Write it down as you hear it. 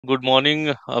Good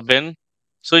morning, Ben.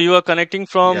 So you are connecting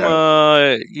from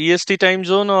Yeah, EST time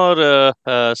zone or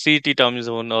CET time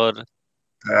zone or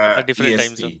a different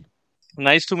time zone? EST.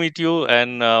 Nice to meet you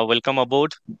and welcome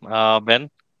aboard, Ben.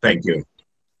 Thank you.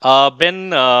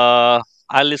 Ben, I'll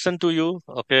listen to you.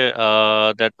 Okay,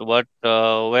 that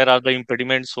where are the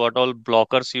impediments? What all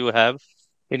blockers you have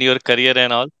in your career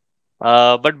and all?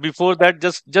 But before that,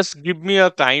 just give me a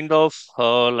kind of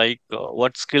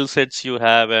what skill sets you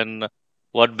have and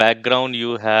what background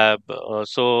you have.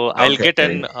 So I'll get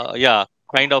Okay. an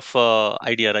kind of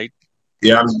idea, right?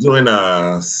 Yeah, I'm doing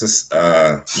Linux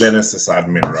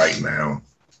sysadmin right now,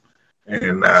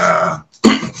 and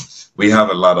we have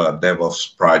a lot of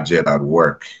DevOps project at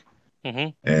work, Mm-hmm.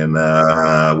 and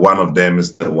one of them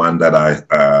is the one that I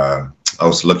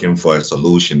was looking for a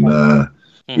solution.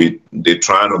 Mm-hmm. They're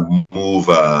trying to move.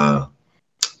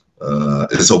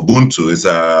 It's Ubuntu. It's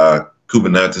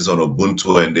Kubernetes on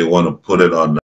Ubuntu, and they want to put it on